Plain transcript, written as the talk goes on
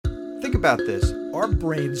Think about this. Our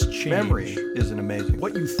brains change. Memory isn't amazing.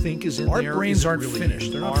 What you think is in Our there brains is aren't really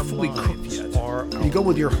finished. They're not our fully minds cooked yet. are. You go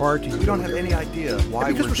with your heart. We don't have any idea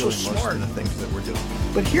why because we're doing so most smart. of the things that we're doing.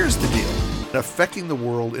 But here's the deal. Affecting the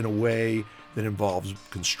world in a way that involves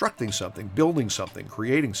constructing something, building something,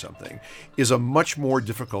 creating something, is a much more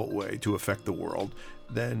difficult way to affect the world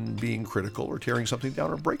than being critical or tearing something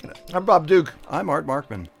down or breaking it. I'm Bob Duke. I'm Art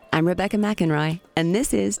Markman. I'm Rebecca McEnroy, and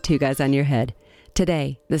this is Two Guys on Your Head.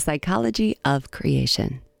 Today, the psychology of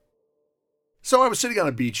creation. So I was sitting on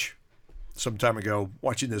a beach some time ago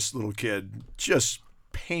watching this little kid just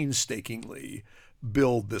painstakingly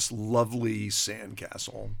build this lovely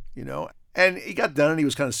sandcastle, and he got done and he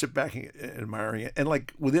was kind of sit back and admiring it. And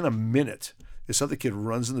like within a minute, this other kid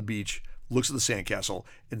runs on the beach, looks at the sandcastle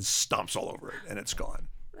and stomps all over it, and it's gone.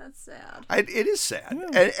 That's sad. It is sad.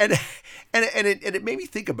 Yeah. And it made me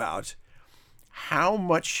think about how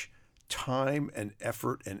much time and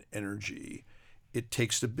effort and energy it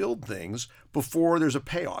takes to build things before there's a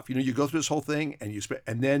payoff. You go through this whole thing and you spend,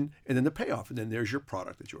 and then the payoff, and then there's your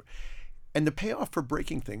product that you're. And the payoff for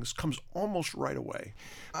breaking things comes almost right away.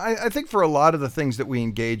 I think for a lot of the things that we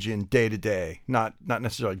engage in day to day, not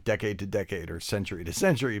necessarily decade to decade or century to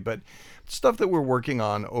century, but stuff that we're working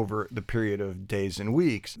on over the period of days and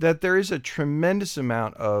weeks, that there is a tremendous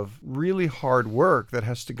amount of really hard work that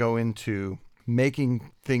has to go into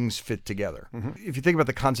making things fit together. Mm-hmm. If you think about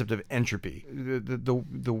the concept of entropy,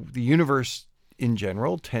 the universe in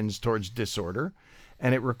general tends towards disorder,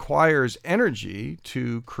 and it requires energy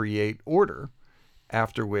to create order,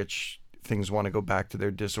 after which things want to go back to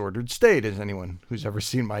their disordered state, as anyone who's ever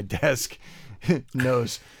seen my desk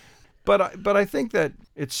knows. But I think that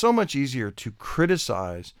it's so much easier to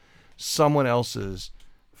criticize someone else's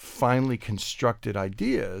finely constructed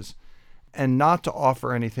ideas and not to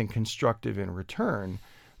offer anything constructive in return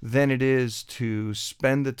than it is to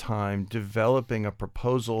spend the time developing a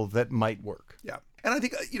proposal that might work. Yeah. And I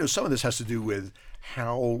think, some of this has to do with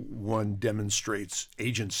how one demonstrates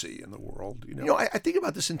agency in the world. I think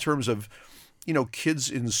about this in terms of, kids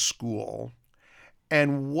in school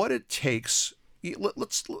and what it takes.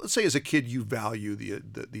 Let's say as a kid, you value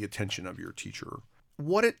the attention of your teacher.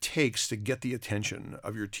 What it takes to get the attention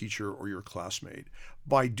of your teacher or your classmate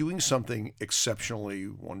by doing something exceptionally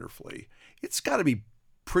wonderfully. It's got to be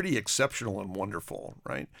pretty exceptional and wonderful,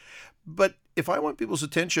 right? But if I want people's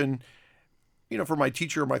attention, for my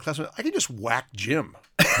teacher or my classmate, I can just whack Jim.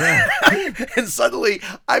 And suddenly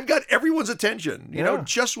I've got everyone's attention,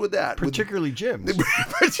 just with that. Particularly Jim's.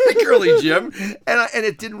 Particularly Jim. And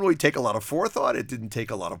it didn't really take a lot of forethought. It didn't take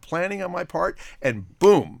a lot of planning on my part. And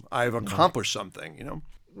boom, I've accomplished something,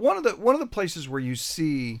 One of the places where you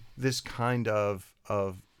see this kind of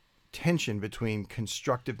tension between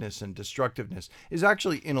constructiveness and destructiveness is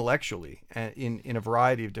actually intellectually in a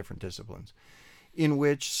variety of different disciplines, in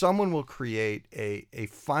which someone will create a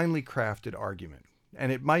finely crafted argument. And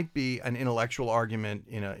it might be an intellectual argument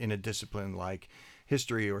in a discipline like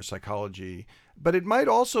history or psychology, but it might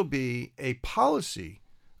also be a policy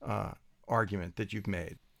argument that you've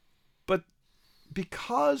made. But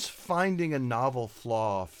because finding a novel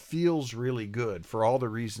flaw feels really good for all the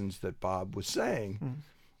reasons that Bob was saying,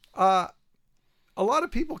 a lot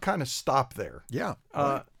of people kind of stop there. Yeah.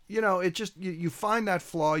 Right. It just, you find that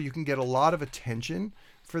flaw, you can get a lot of attention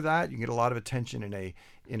for that. You can get a lot of attention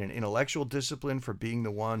in an intellectual discipline for being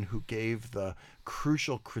the one who gave the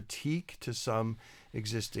crucial critique to some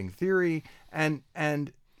existing theory.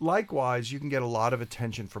 And likewise, you can get a lot of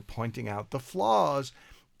attention for pointing out the flaws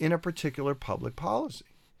in a particular public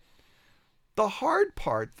policy. The hard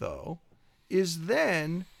part, though, is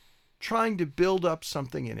then trying to build up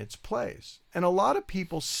something in its place. And a lot of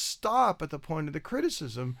people stop at the point of the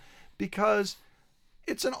criticism because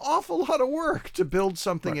it's an awful lot of work to build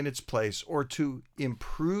something in its place or to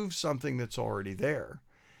improve something that's already there.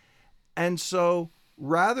 And so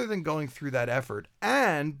rather than going through that effort,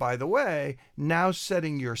 and by the way, now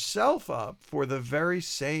setting yourself up for the very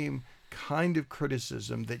same kind of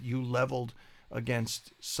criticism that you leveled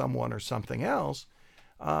against someone or something else,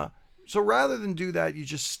 so rather than do that, you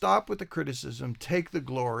just stop with the criticism, take the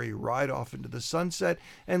glory, ride off into the sunset,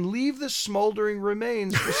 and leave the smoldering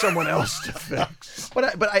remains for someone else to fix.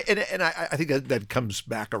 But I think that comes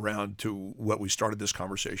back around to what we started this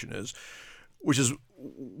conversation which is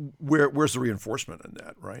where's the reinforcement in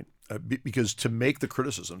that, right? Because to make the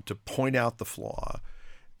criticism, to point out the flaw,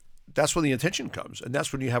 that's when the attention comes, and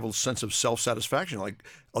that's when you have a sense of self-satisfaction. Like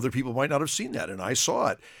other people might not have seen that, and I saw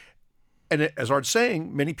it. And as Art's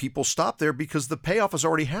saying, many people stop there because the payoff has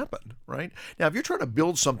already happened, right? Now, if you're trying to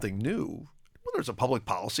build something new, whether it's a public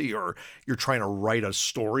policy or you're trying to write a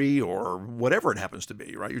story or whatever it happens to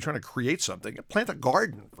be, right? You're trying to create something, plant a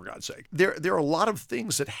garden, for God's sake. There are a lot of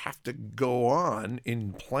things that have to go on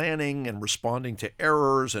in planning and responding to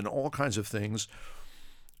errors and all kinds of things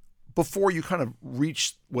before you kind of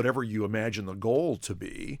reach whatever you imagine the goal to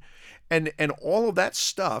be. And all of that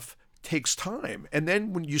stuff takes time. And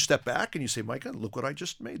then when you step back and you say, my God, look what I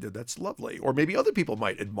just made there. That's lovely. Or maybe other people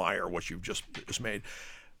might admire what you've just made.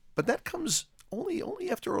 But that comes only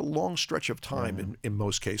after a long stretch of time in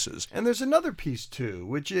most cases. And there's another piece too,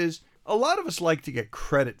 which is a lot of us like to get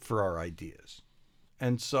credit for our ideas.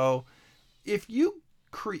 And so if you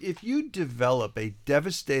develop a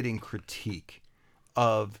devastating critique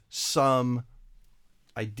of some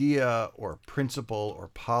idea or principle or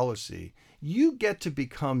policy, you get to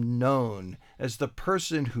become known as the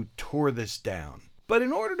person who tore this down. But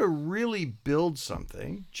in order to really build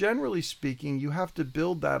something, generally speaking, you have to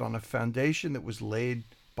build that on a foundation that was laid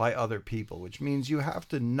by other people, which means you have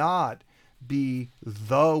to not be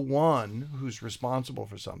the one who's responsible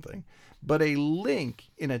for something, but a link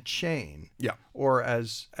in a chain. Yeah. Or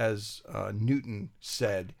as Newton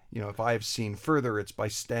said, if I have seen further, it's by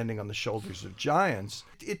standing on the shoulders of giants.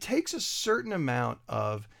 It takes a certain amount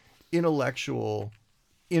of intellectual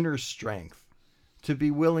inner strength to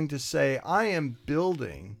be willing to say, I am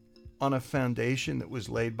building on a foundation that was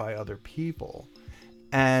laid by other people,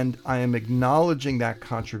 and I am acknowledging that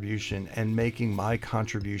contribution and making my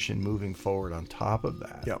contribution moving forward on top of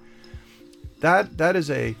that. Yeah. That is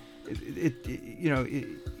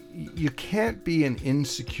you can't be an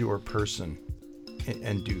insecure person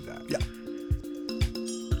and do that. Yeah.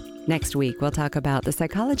 Next week, we'll talk about the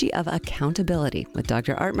psychology of accountability with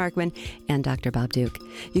Dr. Art Markman and Dr. Bob Duke.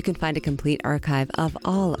 You can find a complete archive of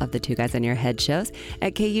all of the Two Guys on Your Head shows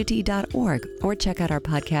at KUT.org or check out our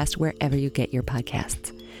podcast wherever you get your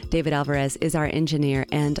podcasts. David Alvarez is our engineer,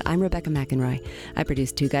 and I'm Rebecca McEnroy. I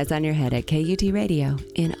produce Two Guys on Your Head at KUT Radio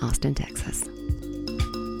in Austin, Texas.